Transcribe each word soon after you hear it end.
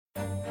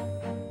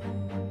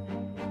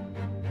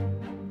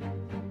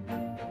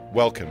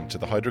Welcome to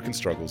the Heidrick &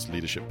 Struggles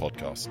Leadership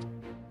Podcast,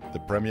 the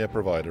premier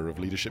provider of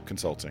leadership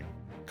consulting,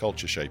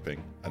 culture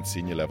shaping, and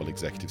senior level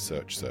executive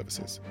search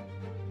services.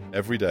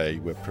 Every day,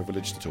 we're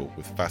privileged to talk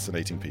with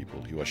fascinating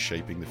people who are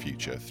shaping the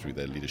future through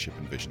their leadership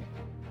and vision.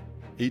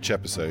 Each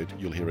episode,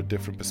 you'll hear a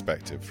different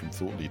perspective from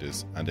thought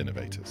leaders and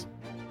innovators.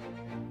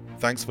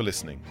 Thanks for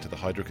listening to the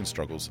Heidrick &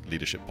 Struggles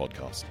Leadership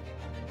Podcast.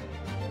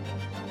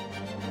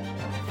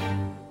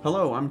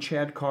 Hello, I'm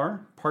Chad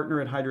Carr, partner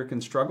at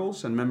Heidrick &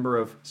 Struggles and member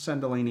of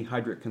Sendelany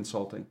Heidrick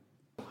Consulting.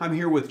 I'm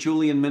here with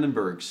Julian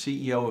Minenberg,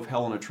 CEO of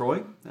Helen of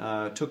Troy.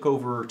 Took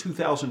over early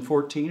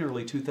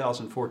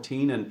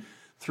 2014, and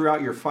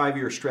throughout your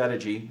 5-year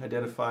strategy,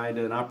 identified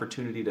an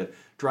opportunity to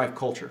drive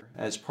culture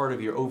as part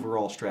of your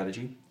overall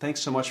strategy.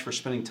 Thanks so much for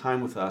spending time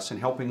with us and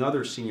helping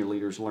other senior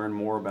leaders learn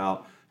more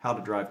about how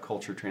to drive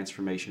culture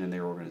transformation in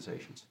their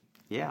organizations.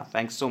 Yeah,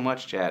 thanks so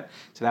much, Chad.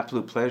 It's an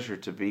absolute pleasure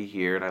to be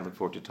here, and I look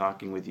forward to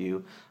talking with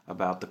you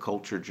about the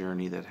culture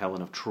journey that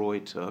Helen of Troy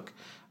took.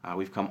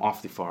 We've come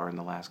awfully far in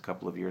the last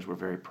couple of years. We're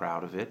very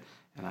proud of it,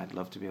 and I'd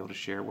love to be able to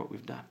share what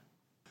we've done.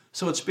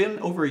 So it's been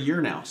over a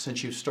year now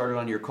since you started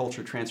on your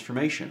culture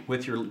transformation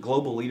with your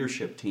global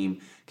leadership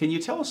team. Can you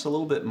tell us a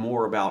little bit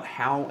more about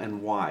how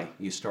and why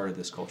you started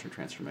this culture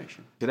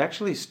transformation? It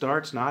actually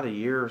starts not a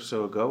year or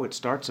so ago. It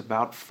starts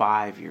about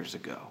 5 years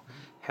ago.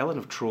 Helen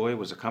of Troy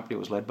was a company that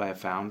was led by a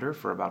founder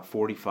for about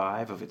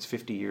 45 of its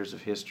 50 years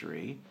of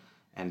history.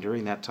 And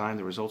during that time,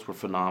 the results were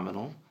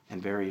phenomenal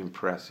and very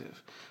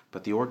impressive.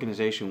 But the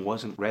organization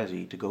wasn't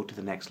ready to go to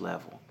the next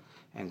level.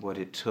 And what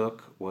it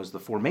took was the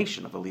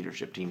formation of a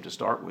leadership team to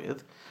start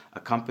with,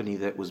 a company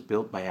that was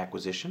built by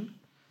acquisition,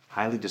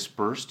 highly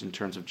dispersed in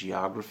terms of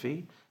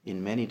geography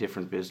in many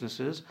different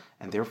businesses,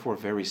 and therefore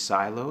very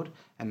siloed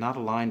and not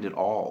aligned at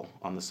all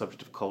on the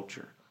subject of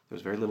culture. There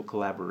was very little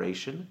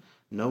collaboration,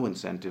 no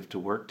incentive to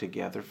work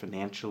together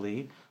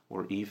financially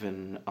or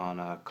even on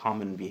a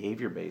common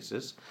behavior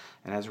basis,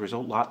 and as a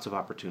result, lots of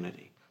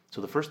opportunity.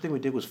 So the first thing we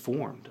did was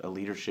formed a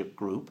leadership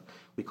group.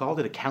 We called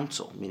it a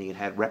council, meaning it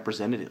had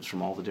representatives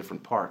from all the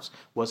different parts. It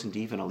wasn't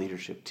even a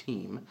leadership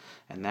team,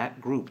 and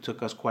that group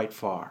took us quite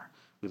far.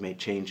 We made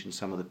change in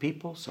some of the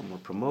people, some were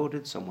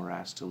promoted, some were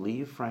asked to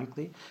leave,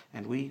 frankly,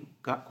 and we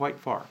got quite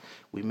far.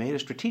 We made a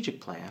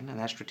strategic plan, and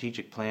that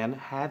strategic plan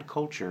had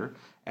culture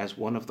as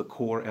one of the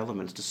core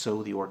elements to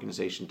sew the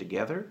organization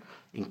together,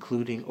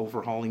 including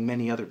overhauling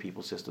many other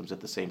people's systems at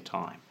the same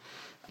time.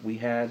 We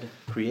had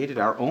created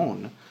our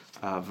own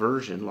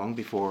version long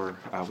before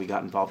we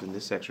got involved in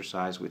this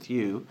exercise with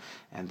you,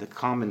 and the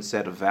common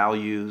set of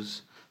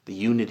values, the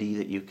unity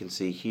that you can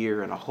see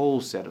here, and a whole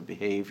set of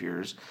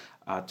behaviors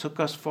took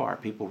us far.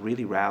 People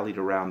really rallied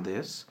around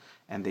this,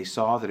 and they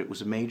saw that it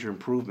was a major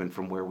improvement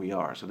from where we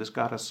are. So this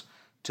got us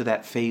to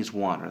that phase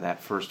one, or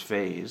that first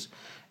phase.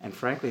 And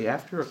frankly,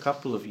 after a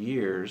couple of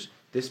years,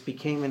 this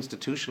became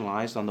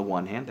institutionalized. On the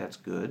one hand, that's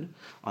good.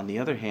 On the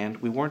other hand,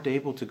 we weren't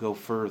able to go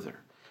further.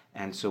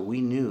 And so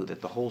we knew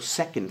that the whole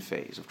second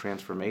phase of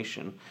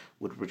transformation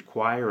would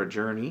require a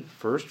journey,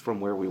 first from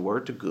where we were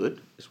to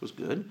good. This was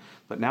good.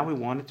 But now we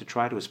wanted to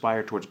try to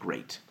aspire towards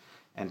great.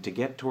 And to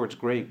get towards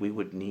great, we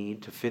would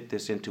need to fit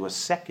this into a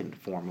second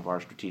form of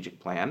our strategic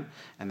plan,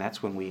 and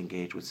that's when we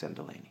engage with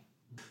Sendelany.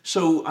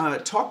 So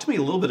talk to me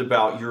a little bit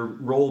about your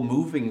role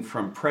moving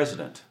from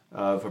president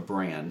of a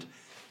brand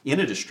in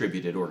a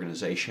distributed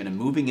organization and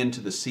moving into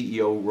the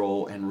CEO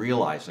role and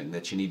realizing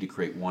that you need to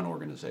create one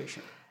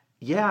organization.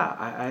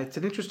 Yeah, it's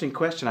an interesting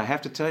question. I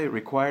have to tell you, it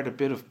required a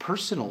bit of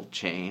personal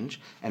change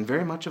and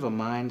very much of a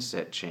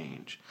mindset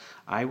change.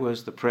 I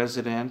was the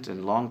president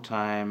and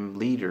longtime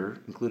leader,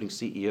 including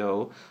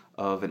CEO,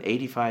 of an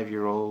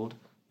 85-year-old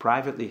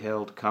privately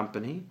held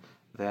company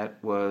that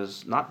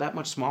was not that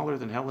much smaller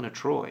than Helen of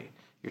Troy.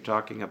 You're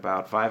talking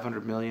about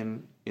 $500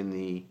 million in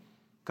the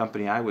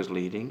company I was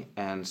leading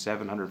and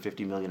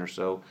 $750 million or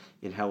so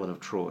in Helen of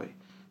Troy.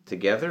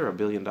 Together, a $1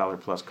 billion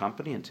plus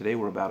company, and today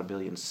we're about $1.6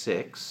 billion.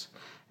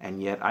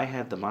 And yet I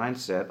had the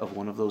mindset of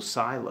one of those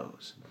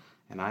silos.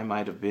 And I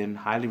might have been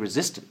highly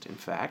resistant, in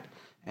fact,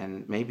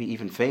 and maybe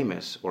even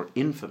famous or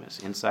infamous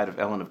inside of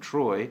Helen of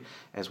Troy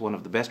as one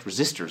of the best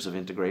resistors of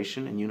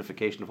integration and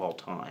unification of all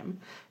time.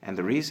 And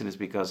the reason is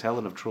because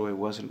Helen of Troy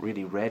wasn't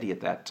really ready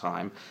at that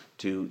time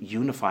to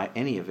unify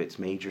any of its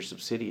major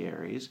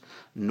subsidiaries,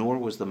 nor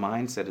was the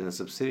mindset in the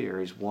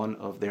subsidiaries one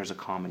of there's a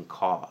common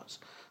cause.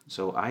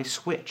 So I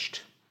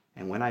switched.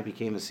 And when I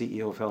became the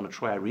CEO of Helen of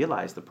Troy, I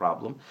realized the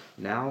problem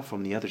now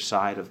from the other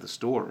side of the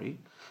story,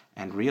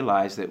 and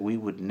realized that we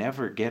would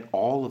never get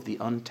all of the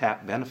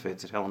untapped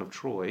benefits at Helen of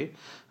Troy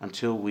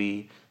until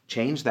we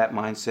changed that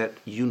mindset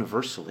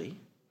universally,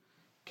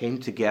 came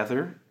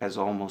together as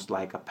almost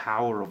like a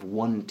power of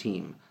one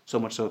team, so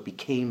much so it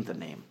became the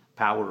name,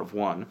 Power of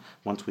One,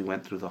 once we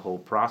went through the whole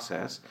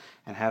process,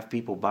 and have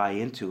people buy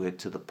into it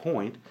to the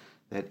point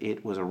that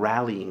it was a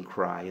rallying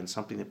cry and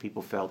something that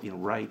people felt,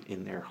 right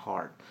in their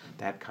heart.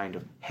 That kind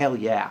of hell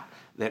yeah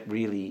that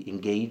really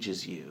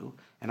engages you.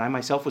 And I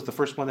myself was the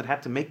first one that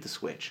had to make the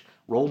switch,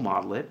 role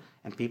model it,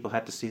 and people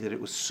had to see that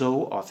it was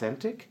so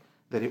authentic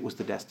that it was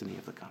the destiny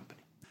of the company.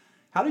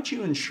 How did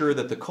you ensure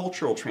that the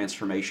cultural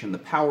transformation, the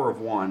power of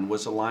one,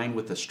 was aligned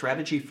with the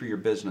strategy for your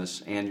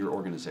business and your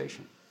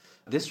organization?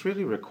 This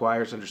really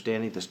requires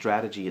understanding the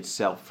strategy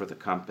itself for the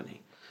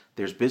company.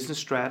 There's business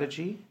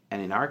strategy,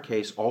 and in our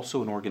case,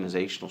 also an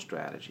organizational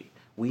strategy.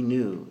 We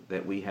knew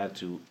that we had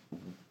to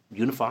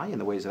unify in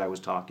the ways that I was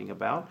talking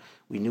about.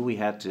 We knew we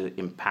had to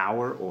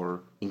empower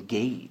or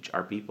engage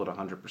our people at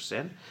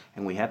 100%,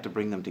 and we had to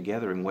bring them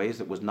together in ways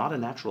that was not a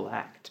natural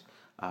act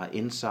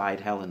inside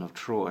Helen of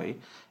Troy,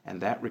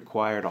 and that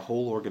required a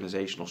whole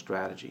organizational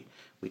strategy.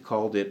 We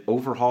called it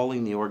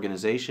overhauling the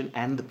organization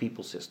and the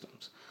people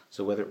systems.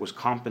 So whether it was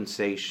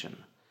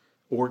compensation,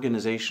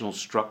 organizational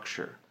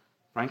structure,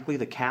 frankly,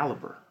 the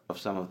caliber of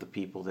some of the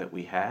people that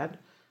we had,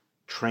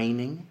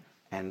 training,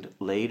 and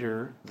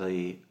later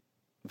the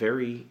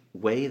very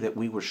way that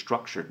we were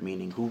structured,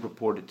 meaning who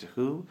reported to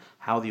who,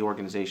 how the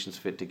organizations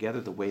fit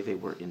together, the way they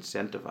were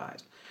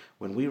incentivized.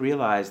 When we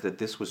realized that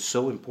this was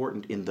so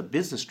important in the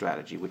business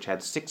strategy, which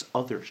had 6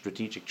 other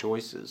strategic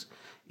choices,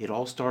 it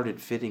all started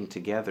fitting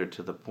together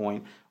to the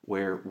point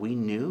where we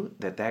knew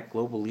that that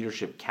Global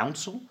Leadership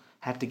Council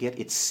had to get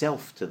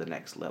itself to the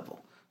next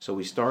level. So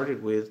we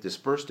started with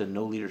dispersed and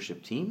no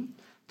leadership team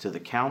to the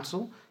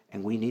council,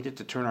 and we needed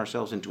to turn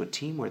ourselves into a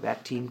team where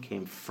that team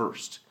came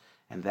first.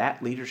 And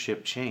that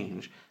leadership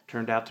change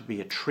turned out to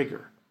be a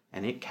trigger,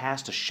 and it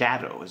cast a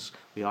shadow, as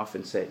we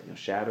often say,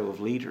 shadow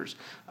of leaders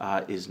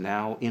is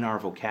now in our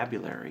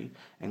vocabulary.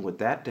 And what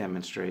that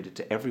demonstrated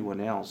to everyone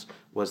else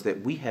was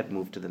that we had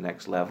moved to the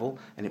next level,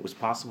 and it was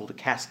possible to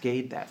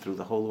cascade that through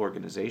the whole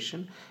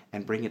organization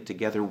and bring it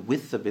together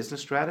with the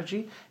business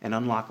strategy and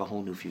unlock a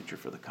whole new future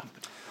for the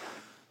company.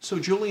 So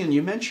Julian,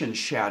 you mentioned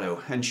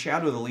shadow, and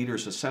shadow of the leader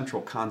is a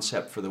central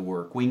concept for the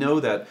work. We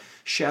know that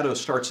shadow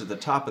starts at the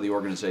top of the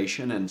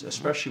organization, and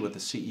especially with the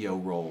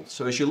CEO role.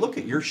 So as you look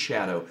at your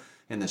shadow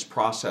in this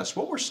process,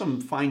 what were some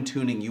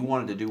fine-tuning you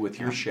wanted to do with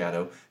your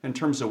shadow in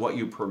terms of what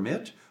you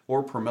permit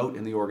or promote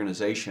in the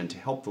organization to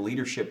help the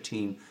leadership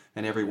team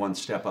and everyone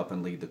step up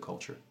and lead the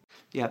culture?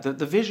 Yeah,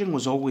 the vision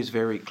was always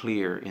very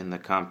clear in the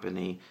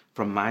company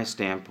from my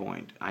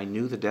standpoint. I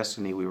knew the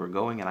destiny we were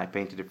going, and I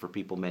painted it for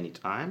people many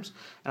times,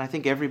 and I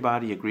think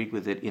everybody agreed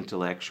with it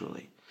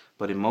intellectually.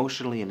 But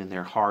emotionally and in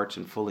their hearts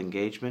and full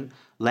engagement,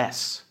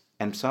 less.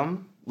 And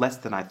some less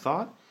than I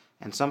thought,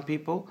 and some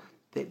people,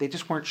 they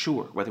just weren't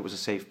sure whether it was a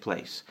safe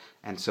place.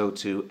 And so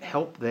to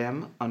help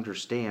them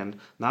understand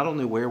not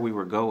only where we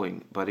were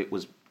going, but it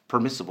was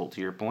permissible,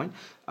 to your point,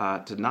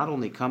 to not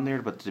only come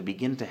there, but to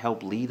begin to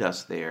help lead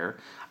us there,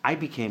 I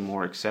became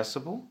more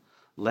accessible,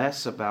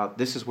 less about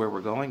this is where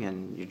we're going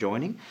and you're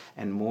joining,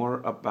 and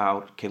more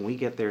about can we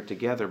get there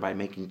together by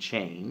making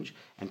change,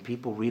 and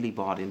people really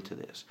bought into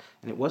this.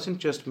 And it wasn't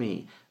just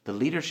me. The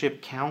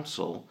Leadership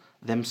Council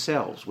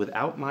themselves,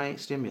 without my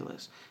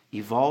stimulus,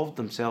 evolved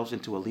themselves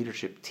into a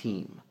leadership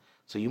team.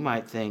 So you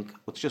might think,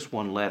 well, it's just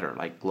one letter,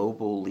 like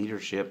Global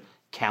Leadership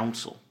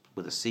Council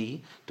with a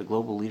C to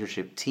Global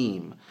Leadership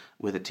Team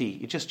with a T.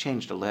 You just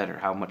changed a letter.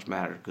 How much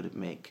matter could it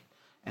make?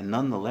 And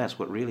nonetheless,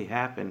 what really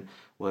happened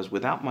was,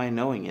 without my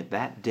knowing it,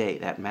 that day,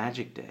 that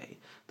magic day,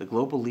 the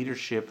Global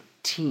Leadership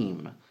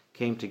Team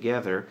came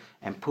together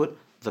and put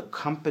the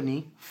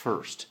company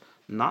first,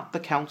 not the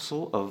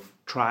council of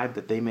tribe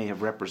that they may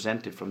have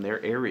represented from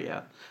their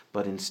area,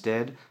 but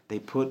instead they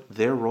put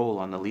their role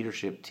on the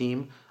leadership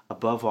team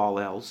above all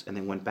else, and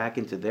then went back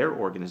into their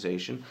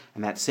organization,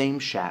 and that same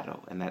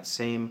shadow and that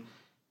same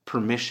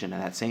permission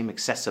and that same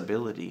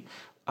accessibility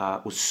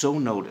was so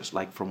noticed,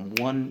 like from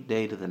one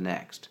day to the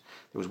next.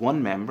 There was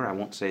one member, I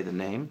won't say the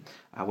name,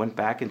 went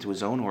back into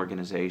his own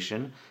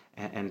organization,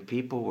 and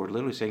people were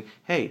literally saying,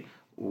 hey,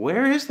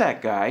 where is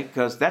that guy?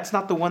 Because that's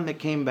not the one that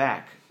came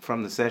back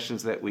from the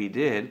sessions that we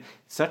did.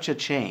 Such a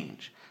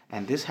change.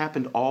 And this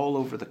happened all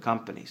over the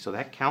company. So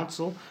that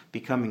council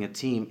becoming a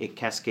team, it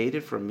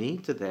cascaded from me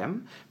to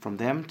them, from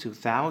them to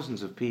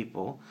thousands of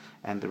people.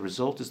 And the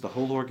result is the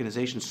whole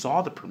organization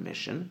saw the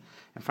permission.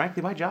 And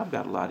frankly, my job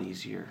got a lot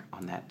easier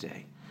on that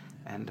day.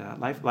 And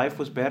life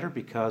was better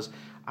because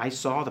I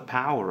saw the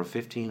power of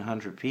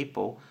 1,500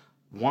 people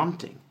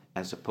wanting,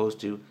 as opposed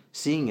to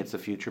seeing it's the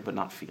future but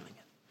not feeling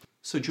it.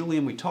 So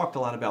Julian, we talked a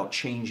lot about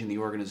changing the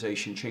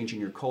organization, changing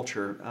your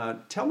culture.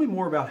 Tell me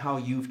more about how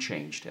you've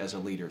changed as a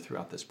leader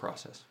throughout this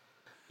process.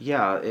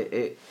 Yeah,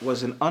 it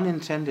was an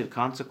unintended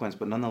consequence,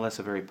 but nonetheless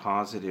a very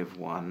positive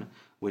one,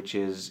 which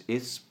is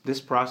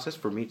this process,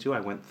 for me too, I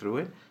went through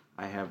it.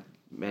 I have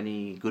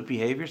many good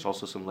behaviors,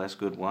 also some less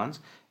good ones,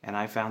 and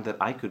I found that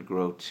I could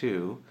grow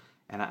too,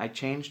 and I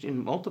changed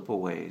in multiple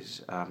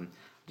ways.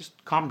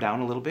 Just calmed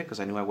down a little bit because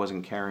I knew I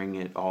wasn't carrying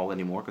it all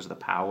anymore because of the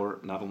power,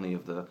 not only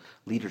of the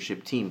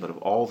leadership team, but of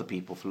all the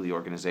people through the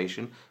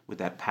organization with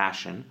that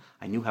passion.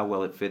 I knew how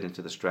well it fit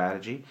into the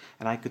strategy,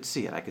 and I could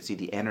see it. I could see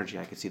the energy.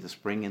 I could see the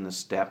spring in the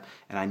step,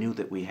 and I knew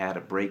that we had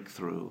a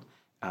breakthrough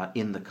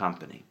in the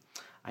company.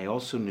 I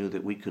also knew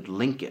that we could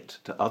link it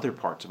to other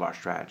parts of our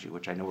strategy,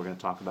 which I know we're going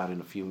to talk about in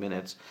a few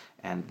minutes,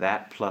 and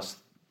that plus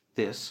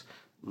this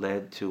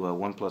led to a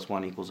 1 +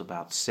 1 =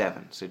 about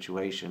 7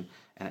 situation,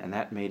 and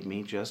that made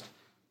me just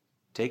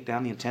take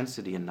down the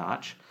intensity a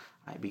notch.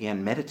 I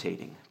began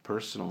meditating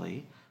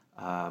personally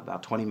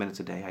about 20 minutes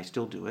a day. I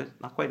still do it,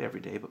 not quite every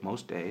day, but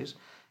most days.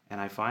 And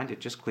I find it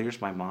just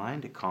clears my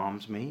mind, it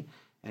calms me,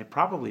 and it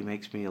probably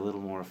makes me a little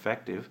more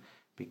effective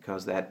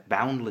because that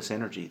boundless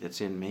energy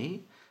that's in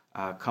me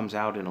comes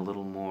out in a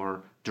little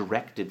more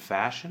directed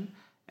fashion,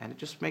 and it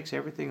just makes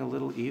everything a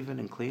little even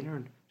and cleaner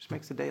and just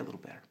makes the day a little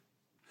better.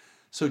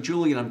 So,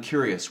 Julian, I'm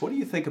curious, what do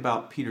you think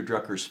about Peter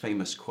Drucker's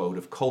famous quote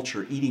of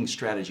culture eating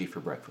strategy for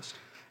breakfast?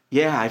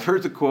 Yeah, I've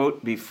heard the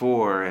quote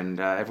before, and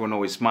everyone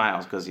always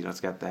smiles because,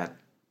 it's got that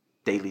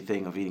daily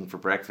thing of eating for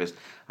breakfast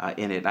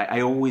in it. I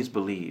always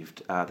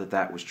believed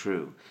that was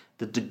true.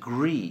 The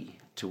degree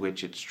to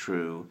which it's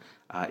true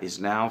is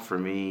now, for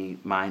me,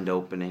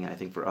 mind-opening. I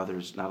think for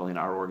others, not only in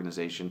our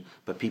organization,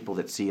 but people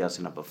that see us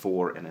in a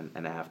before and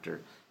an after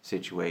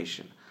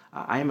situation.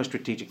 I am a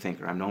strategic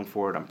thinker. I'm known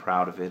for it. I'm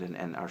proud of it.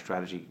 And our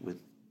strategy,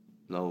 with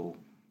no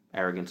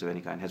arrogance of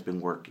any kind, has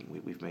been working.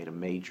 We've made a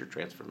major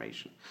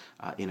transformation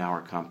in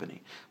our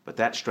company. But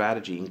that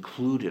strategy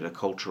included a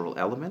cultural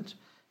element.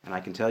 And I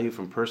can tell you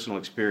from personal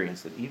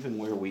experience that even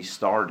where we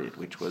started,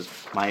 which was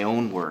my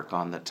own work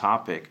on the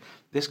topic,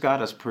 this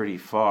got us pretty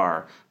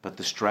far. But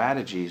the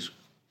strategies,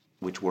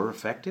 which were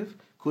effective,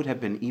 could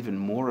have been even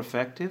more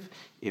effective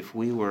if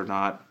we were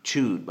not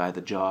chewed by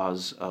the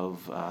jaws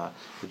of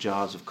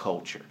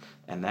culture.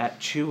 And that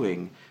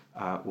chewing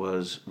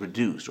was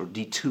reduced or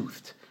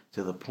detoothed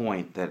to the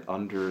point that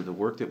under the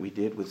work that we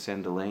did with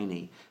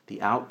Sendelaney,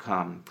 the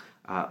outcome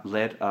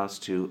led us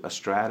to a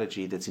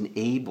strategy that's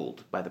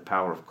enabled by the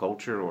power of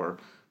culture, or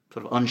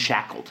sort of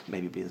unshackled,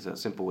 maybe is a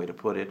simple way to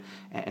put it.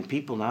 And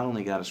people not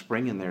only got a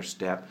spring in their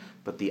step,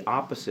 but the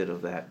opposite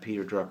of that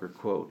Peter Drucker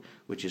quote,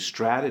 which is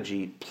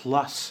strategy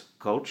plus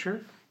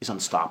culture, is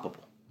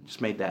unstoppable.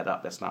 Just made that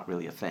up. That's not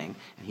really a thing,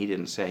 and he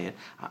didn't say it.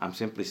 I'm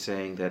simply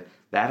saying that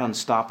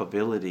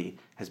unstoppability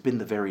has been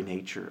the very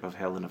nature of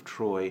Helen of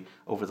Troy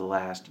over the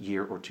last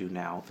year or two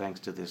now, thanks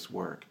to this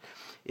work.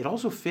 It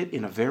also fit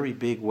in a very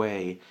big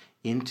way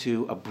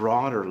into a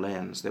broader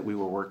lens that we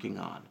were working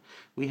on.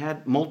 We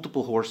had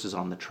multiple horses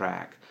on the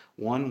track.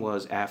 One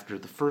was, after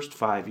the first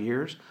 5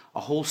 years, a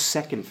whole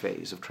second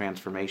phase of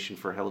transformation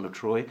for Helen of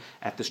Troy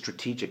at the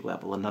strategic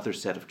level, another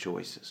set of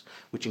choices,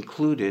 which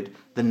included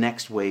the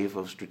next wave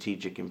of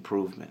strategic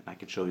improvement. I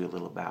could show you a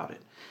little about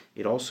it.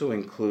 It also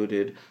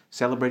included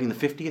celebrating the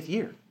 50th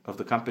year of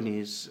the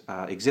company's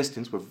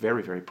existence. We're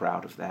very, very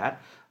proud of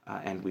that,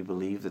 and we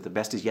believe that the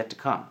best is yet to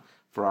come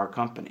for our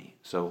company.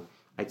 So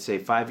I'd say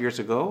 5 years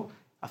ago,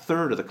 a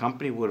third of the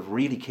company would have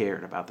really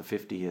cared about the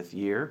 50th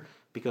year,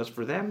 because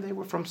for them, they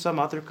were from some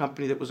other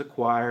company that was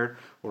acquired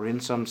or in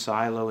some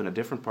silo in a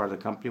different part of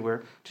the company where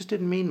it just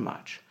didn't mean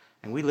much.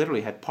 And we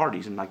literally had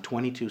parties in like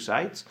 22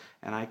 sites,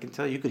 and I can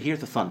tell you could hear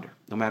the thunder,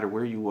 no matter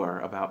where you were,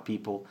 about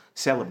people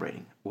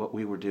celebrating what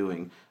we were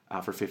doing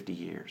for 50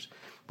 years.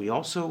 We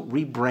also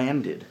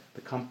rebranded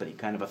the company,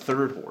 kind of a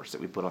third horse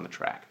that we put on the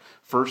track.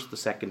 First, the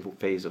second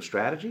phase of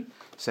strategy.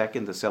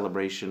 Second, the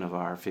celebration of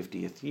our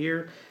 50th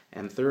year.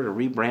 And third, a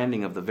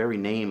rebranding of the very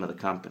name of the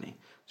company.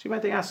 So you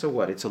might think, so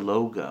what? It's a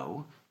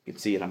logo. You can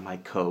see it on my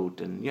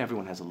coat, and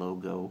everyone has a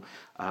logo.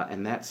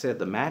 And that said,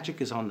 the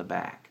magic is on the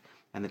back.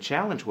 And the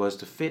challenge was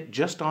to fit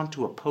just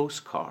onto a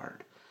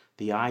postcard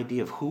the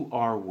idea of who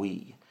are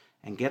we,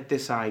 and get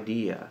this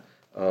idea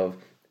of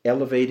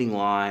elevating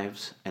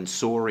lives and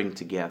soaring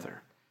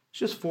together. It's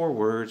just 4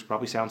 words,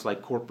 probably sounds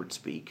like corporate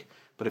speak.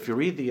 But if you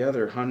read the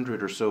other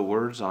 100 or so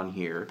words on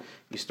here,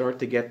 you start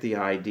to get the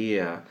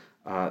idea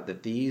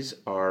that these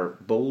are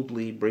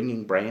boldly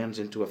bringing brands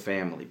into a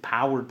family,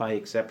 powered by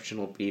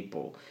exceptional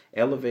people,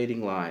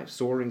 elevating lives,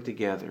 soaring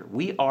together.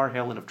 We are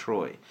Helen of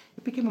Troy.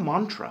 It became a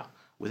mantra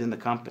within the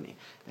company,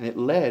 and it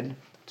led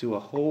to a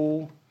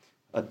whole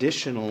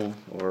additional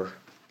or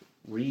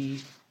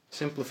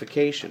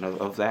re-simplification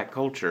of that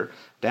culture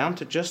down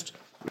to just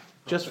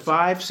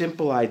 5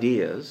 simple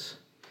ideas,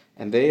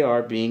 and they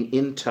are being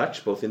in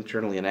touch, both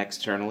internally and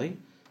externally.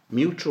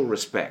 Mutual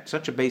respect,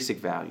 such a basic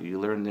value. You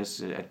learn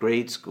this at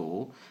grade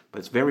school, but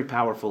it's very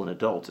powerful in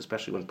adults,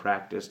 especially when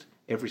practiced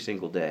every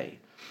single day.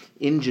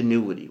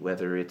 Ingenuity,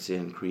 whether it's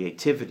in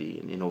creativity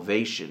and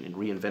innovation and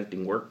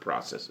reinventing work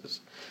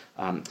processes.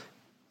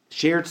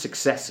 Shared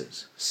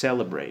successes,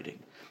 celebrating.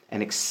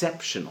 And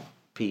exceptional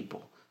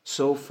people,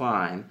 so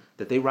fine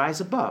that they rise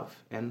above.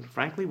 And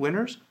frankly,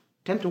 winners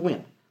tend to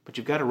win. But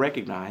you've got to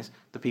recognize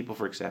the people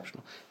for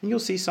exceptional. And you'll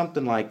see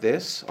something like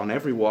this on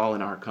every wall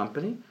in our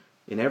company,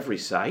 in every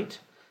site,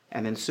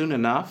 and then soon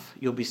enough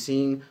you'll be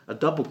seeing a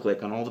double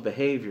click on all the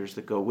behaviors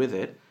that go with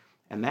it,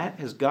 and that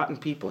has gotten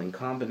people, in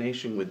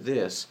combination with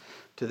this,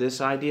 to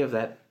this idea of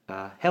that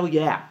hell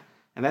yeah.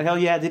 And that hell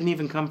yeah didn't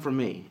even come from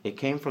me. It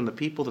came from the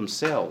people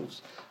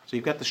themselves. So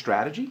you've got the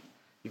strategy,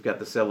 you've got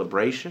the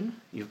celebration,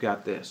 you've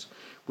got this.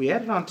 We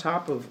added on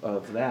top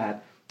of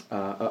that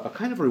a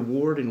kind of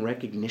reward and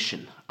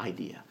recognition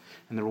idea.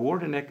 And the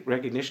reward and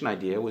recognition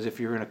idea was, if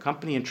you're in a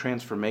company in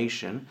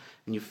transformation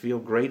and you feel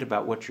great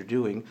about what you're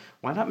doing,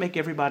 why not make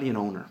everybody an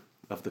owner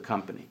of the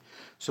company?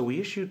 So we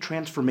issued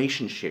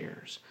transformation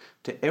shares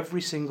to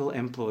every single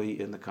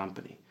employee in the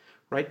company.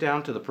 right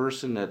down to the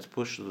person that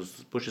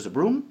pushes a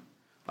broom,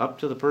 up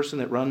to the person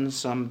that runs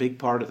some big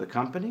part of the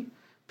company,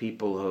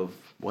 people of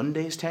 1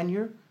 day's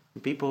tenure,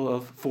 and people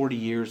of 40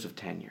 years of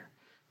tenure.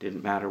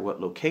 Didn't matter what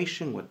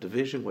location, what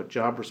division, what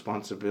job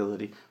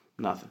responsibility,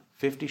 nothing.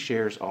 50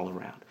 shares all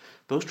around.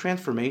 Those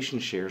transformation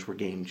shares were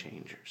game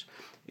changers.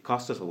 It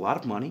cost us a lot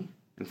of money,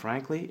 and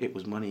frankly, it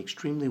was money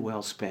extremely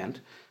well spent,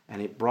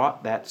 and it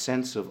brought that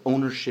sense of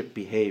ownership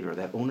behavior,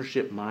 that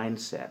ownership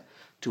mindset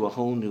to a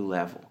whole new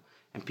level.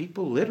 And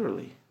people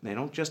literally, they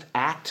don't just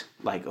act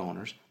like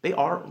owners, they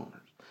are owners.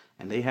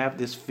 And they have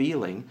this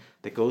feeling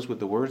that goes with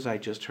the words I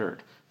just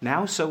heard.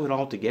 Now sew it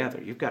all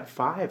together. You've got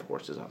 5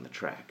 horses on the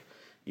track.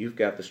 You've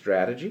got the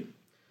strategy.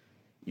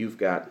 You've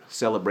got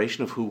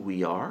celebration of who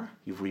we are.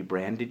 You've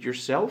rebranded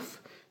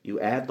yourself. You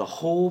add the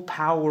whole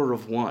power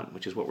of one,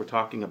 which is what we're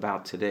talking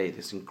about today,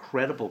 this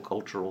incredible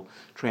cultural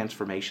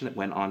transformation that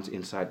went on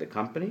inside the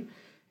company.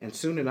 And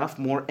soon enough,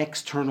 more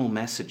external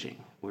messaging.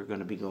 We're going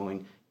to be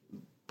going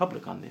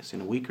public on this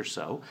in a week or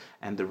so.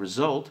 And the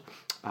result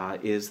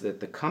is that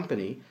the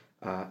company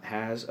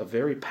has a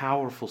very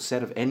powerful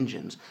set of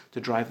engines to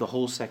drive the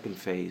whole second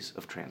phase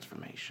of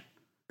transformation.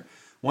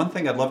 One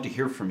thing I'd love to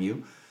hear from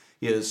you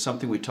is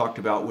something we talked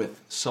about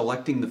with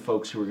selecting the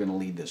folks who are going to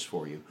lead this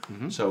for you.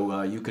 Mm-hmm.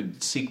 So you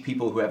could seek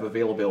people who have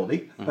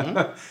availability,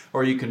 mm-hmm.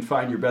 or you can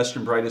find your best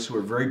and brightest who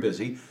are very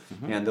busy,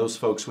 mm-hmm. and those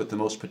folks with the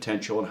most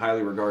potential and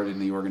highly regarded in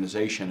the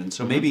organization. And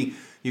so mm-hmm. maybe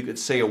you could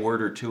say a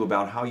word or two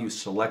about how you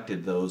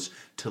selected those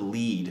to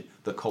lead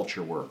the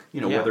culture work.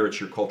 You know, whether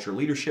it's your culture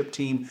leadership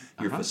team,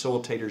 your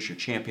facilitators, your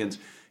champions,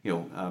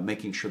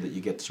 making sure that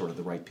you get sort of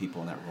the right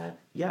people in that role.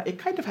 Yeah, it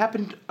kind of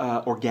happened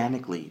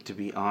organically, to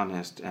be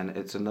honest, and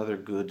it's another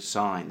good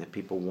sign that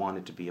people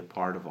wanted to be a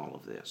part of all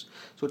of this.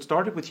 So it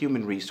started with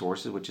human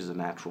resources, which is a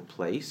natural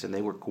place, and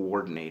they were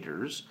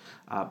coordinators,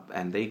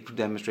 and they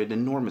demonstrated an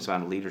enormous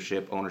amount of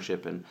leadership,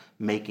 ownership, and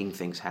making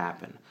things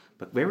happen.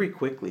 But very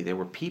quickly, there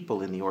were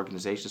people in the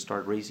organization that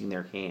started raising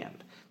their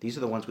hand. These are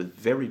the ones with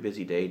very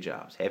busy day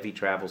jobs, heavy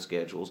travel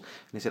schedules, and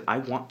they said, I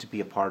want to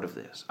be a part of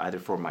this, either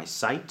for my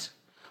site,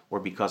 or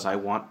because I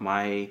want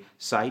my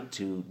site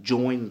to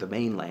join the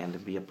mainland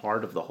and be a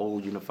part of the whole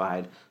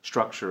unified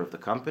structure of the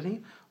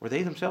company, or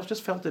they themselves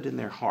just felt it in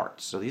their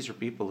hearts. So these are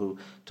people who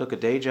took a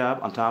day job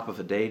on top of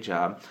a day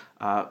job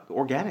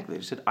organically.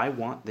 They said, I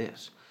want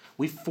this.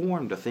 We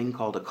formed a thing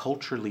called a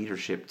culture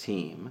leadership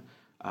team.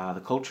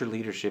 The culture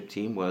leadership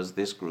team was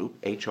this group.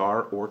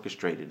 HR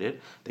orchestrated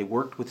it. They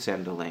worked with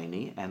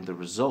Sendelaney, and the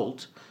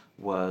result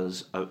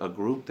was a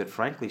group that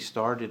frankly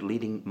started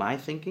leading my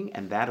thinking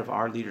and that of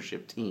our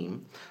leadership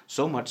team,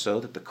 so much so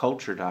that the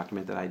culture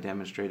document that I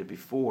demonstrated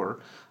before,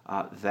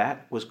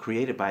 that was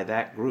created by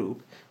that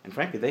group. And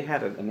frankly, they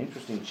had an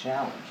interesting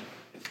challenge.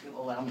 If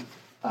you'll allow me.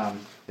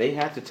 They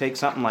had to take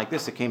something like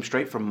this that came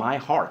straight from my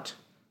heart.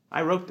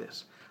 I wrote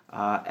this.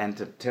 And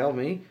to tell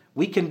me,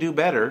 we can do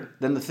better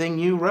than the thing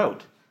you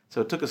wrote.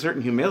 So it took a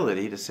certain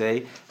humility to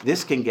say,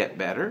 this can get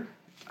better.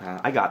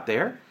 I got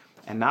there.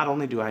 And not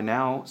only do I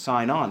now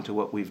sign on to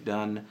what we've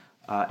done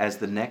as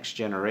the next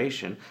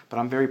generation, but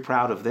I'm very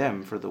proud of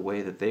them for the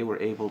way that they were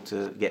able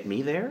to get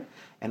me there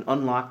and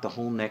unlock the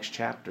whole next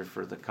chapter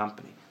for the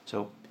company.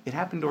 So it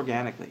happened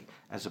organically,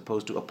 as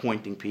opposed to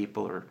appointing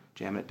people or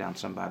jamming it down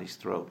somebody's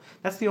throat.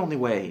 That's the only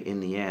way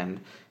in the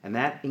end. And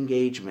that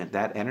engagement,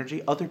 that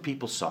energy, other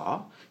people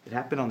saw. It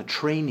happened on the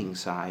training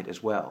side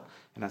as well.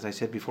 And as I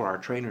said before, our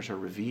trainers are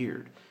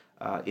revered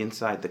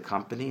inside the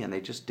company, and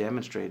they just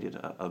demonstrated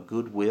a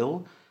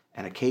goodwill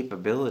and a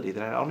capability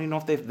that I don't even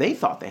know if they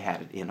thought they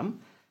had it in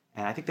them.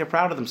 And I think they're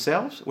proud of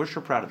themselves. We're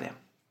sure proud of them.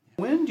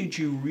 When did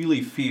you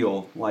really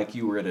feel like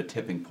you were at a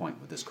tipping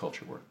point with this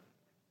culture work?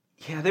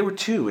 Yeah, there were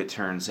 2, it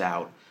turns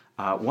out.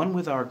 One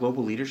with our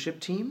global leadership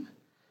team,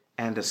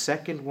 and a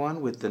second one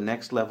with the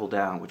next level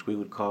down, which we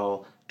would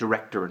call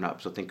director and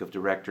up. So think of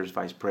directors,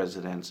 vice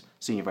presidents,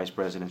 senior vice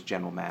presidents,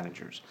 general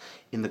managers.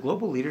 In the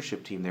global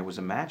leadership team, there was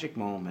a magic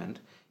moment.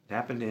 It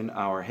happened in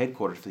our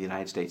headquarters for the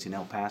United States in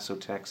El Paso,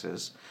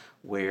 Texas,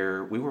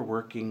 where we were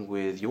working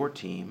with your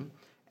team,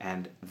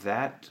 and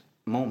that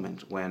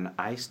moment when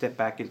I stepped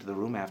back into the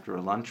room after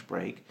a lunch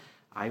break,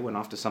 I went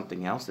off to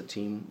something else. The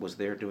team was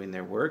there doing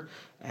their work,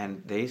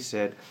 and they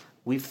said,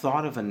 we've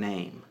thought of a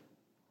name.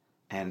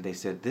 And they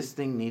said, this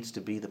thing needs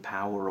to be the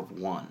power of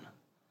one.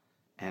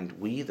 And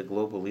we, the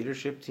global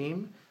leadership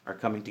team, are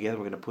coming together.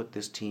 We're going to put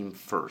this team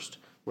first.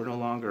 We're no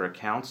longer a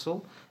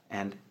council,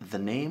 and the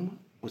name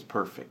was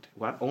perfect.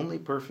 Not only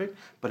perfect,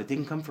 but it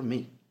didn't come from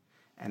me.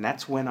 And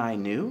that's when I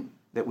knew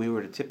that we were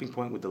at a tipping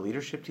point with the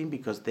leadership team,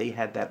 because they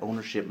had that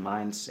ownership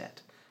mindset.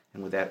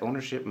 And with that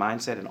ownership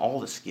mindset and all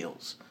the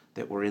skills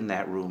that were in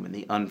that room and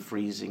the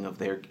unfreezing of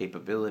their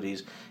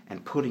capabilities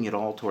and putting it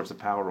all towards the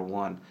power of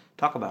one,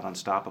 talk about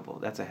unstoppable.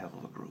 That's a hell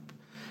of a group.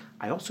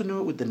 I also knew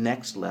it with the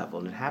next level,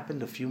 and it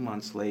happened a few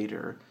months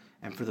later.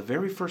 And for the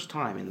very first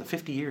time in the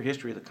 50-year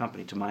history of the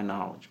company, to my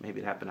knowledge, maybe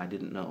it happened I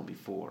didn't know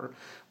before,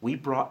 we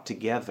brought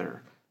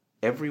together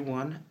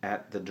everyone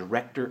at the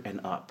director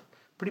and up.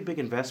 Pretty big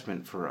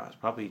investment for us.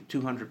 Probably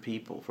 200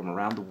 people from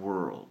around the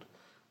world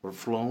were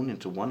flown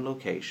into one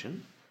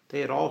location. They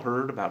had all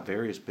heard about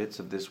various bits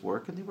of this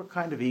work, and they were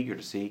kind of eager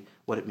to see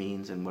what it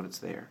means and what it's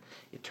there.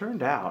 It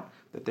turned out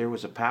that there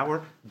was a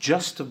power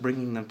just of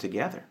bringing them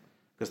together,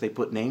 because they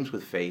put names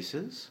with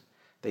faces.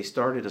 They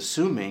started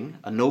assuming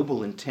a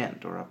noble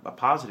intent or a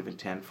positive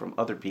intent from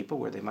other people,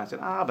 where they might say,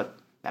 but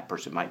that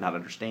person might not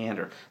understand,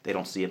 or they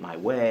don't see it my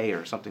way,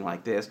 or something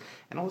like this.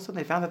 And all of a sudden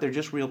they found that they're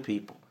just real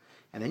people.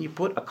 And then you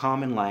put a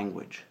common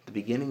language, the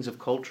beginnings of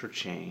culture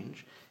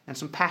change, and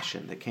some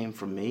passion that came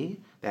from me,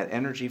 that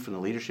energy from the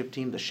leadership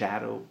team, the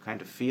shadow kind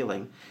of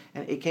feeling.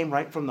 And it came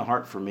right from the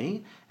heart for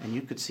me, and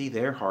you could see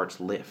their hearts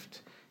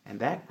lift. And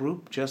that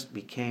group just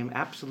became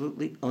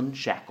absolutely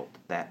unshackled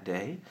that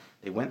day.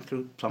 They went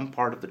through some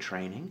part of the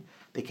training.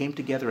 They came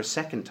together a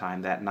second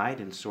time that night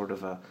in sort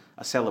of a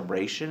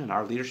celebration, and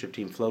our leadership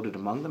team floated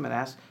among them and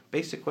asked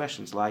basic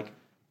questions like,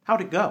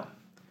 how'd it go?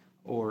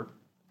 Or,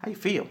 how do you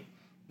feel?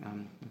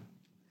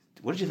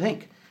 What did you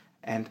think?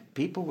 And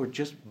people were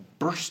just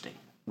bursting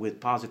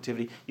with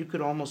positivity. You could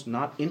almost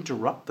not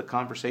interrupt the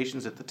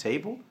conversations at the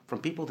table from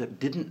people that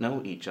didn't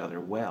know each other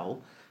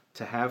well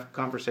to have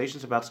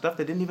conversations about stuff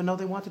they didn't even know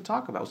they wanted to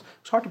talk about. It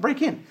was hard to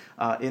break in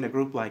a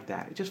group like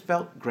that. It just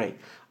felt great.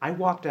 I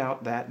walked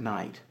out that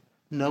night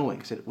knowing,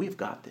 I said, we've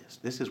got this.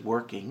 This is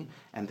working,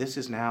 and this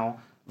is now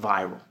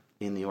viral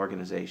in the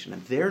organization.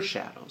 And their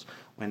shadows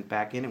went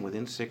back in, and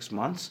within 6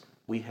 months,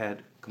 we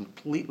had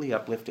completely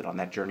uplifted on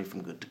that journey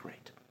from good to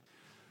great.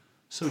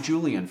 So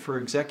Julian, for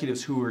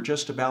executives who are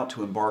just about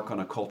to embark on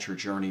a culture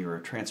journey or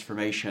a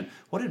transformation,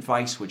 what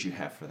advice would you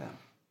have for them?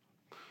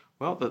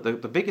 Well, the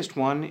biggest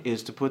one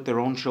is to put their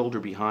own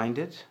shoulder behind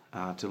it,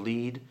 to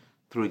lead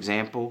through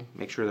example,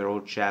 make sure their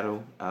own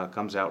shadow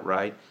comes out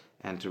right,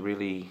 and to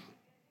really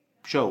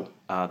show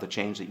the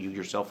change that you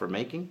yourself are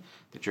making,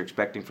 that you're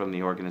expecting from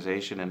the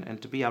organization,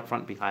 and to be out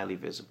front and be highly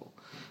visible.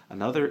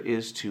 Another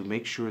is to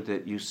make sure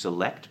that you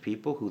select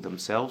people who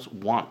themselves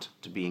want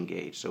to be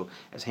engaged. So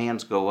as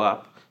hands go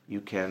up, you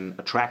can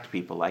attract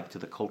people like to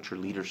the culture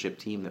leadership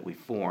team that we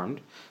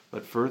formed,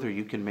 but further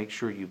you can make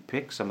sure you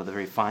pick some of the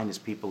very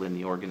finest people in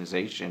the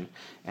organization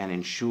and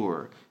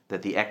ensure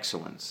that the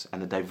excellence and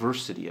the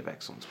diversity of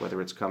excellence, whether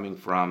it's coming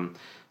from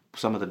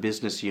some of the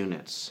business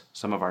units,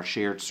 some of our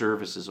shared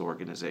services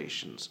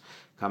organizations,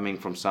 coming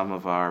from some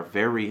of our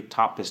very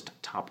top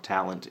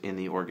talent in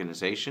the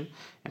organization,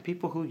 and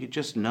people who you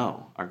just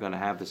know are going to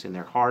have this in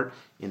their heart,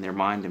 in their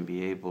mind, and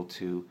be able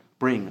to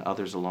bring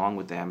others along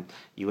with them,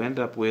 you end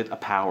up with a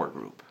power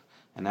group.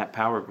 And that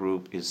power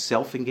group is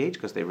self-engaged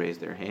because they raise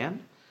their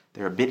hand.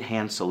 They're a bit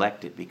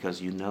hand-selected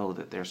because you know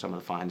that they're some of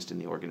the finest in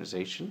the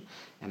organization.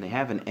 And they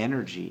have an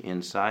energy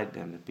inside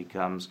them that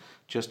becomes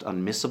just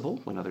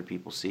unmissable when other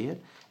people see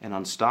it, and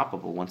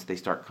unstoppable once they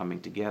start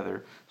coming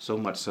together, so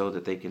much so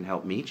that they can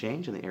help me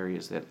change in the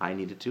areas that I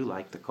needed to,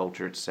 like the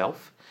culture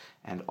itself,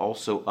 and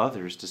also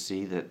others to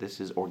see that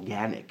this is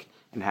organic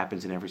and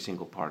happens in every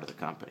single part of the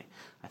company.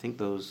 I think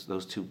those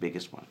two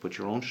biggest ones. Put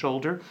your own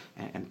shoulder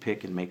and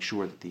pick and make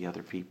sure that the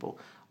other people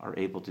are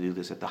able to do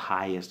this at the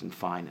highest and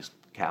finest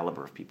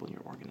caliber of people in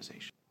your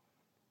organization.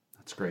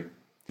 That's great.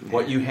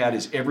 What you had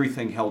is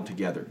everything held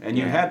together, and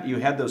you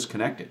had those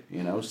connected.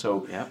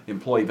 So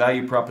employee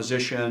value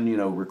proposition,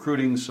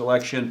 recruiting,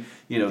 selection,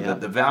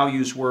 the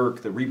values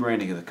work, the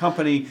rebranding of the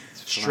company,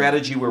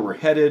 strategy, where we're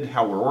headed,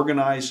 how we're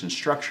organized and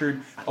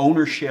structured,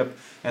 ownership,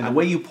 and the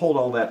way you pulled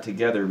all that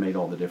together made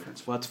all the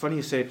difference. Well, it's funny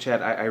you say it,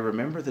 Chad. I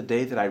remember the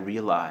day that I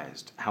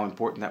realized how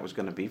important that was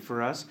going to be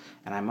for us,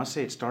 and I must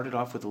say it started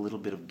off with a little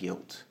bit of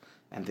guilt.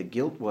 And the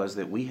guilt was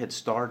that we had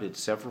started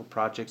several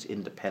projects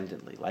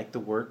independently, like the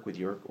work with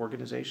your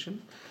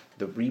organization.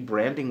 The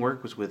rebranding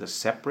work was with a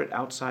separate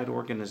outside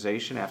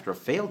organization after a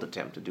failed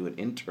attempt to do it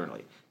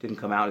internally. Didn't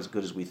come out as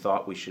good as we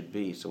thought we should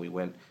be, so we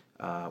went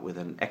with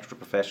an extra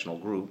professional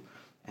group.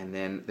 And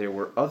then there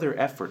were other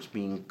efforts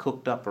being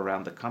cooked up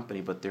around the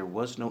company, but there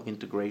was no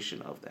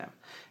integration of them.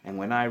 And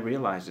when I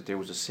realized that there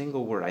was a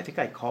single word, I think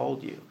I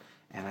called you,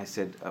 and I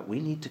said,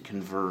 we need to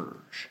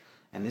converge.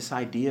 And this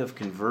idea of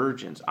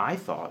convergence, I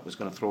thought, was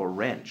going to throw a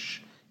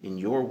wrench in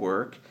your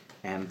work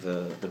and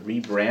the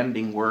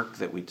rebranding work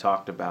that we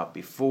talked about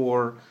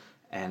before,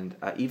 and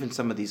even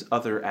some of these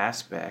other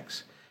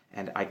aspects.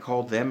 And I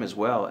called them as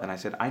well, and I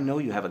said, I know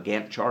you have a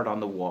Gantt chart on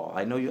the wall.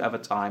 I know you have a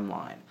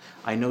timeline.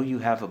 I know you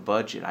have a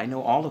budget. I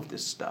know all of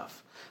this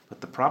stuff.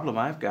 But the problem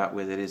I've got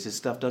with it is this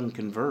stuff doesn't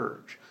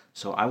converge.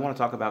 So I want to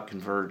talk about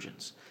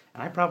convergence.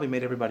 And I probably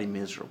made everybody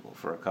miserable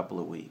for a couple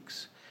of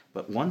weeks.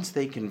 But once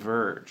they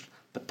converged,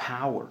 the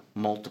power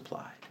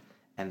multiplied.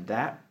 And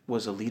that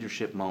was a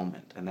leadership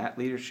moment. And that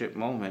leadership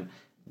moment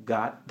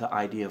got the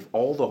idea of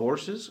all the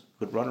horses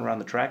could run around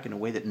the track in a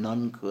way that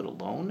none could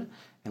alone.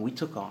 And we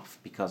took off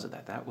because of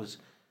that. That was,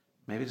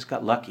 maybe just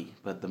got lucky,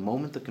 but the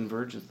moment the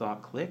convergence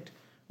thought clicked,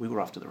 we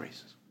were off to the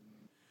races.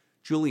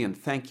 Julian,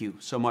 thank you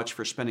so much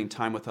for spending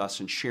time with us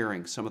and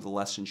sharing some of the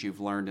lessons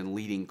you've learned in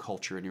leading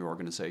culture in your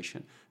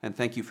organization. And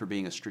thank you for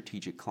being a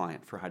strategic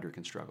client for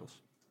Heidrick & Struggles.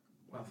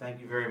 Well,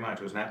 thank you very much.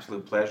 It was an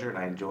absolute pleasure, and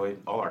I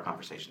enjoyed all our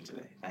conversation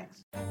today.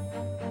 Thanks.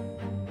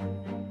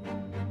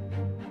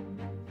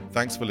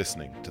 Thanks for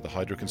listening to the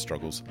Heidrick &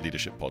 Struggles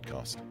Leadership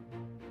Podcast.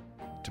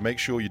 To make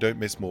sure you don't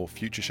miss more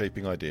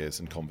future-shaping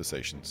ideas and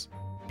conversations,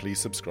 please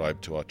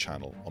subscribe to our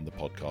channel on the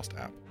podcast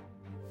app.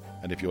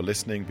 And if you're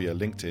listening via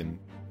LinkedIn,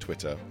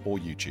 Twitter, or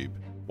YouTube,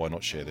 why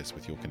not share this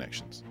with your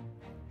connections?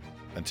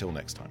 Until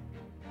next time.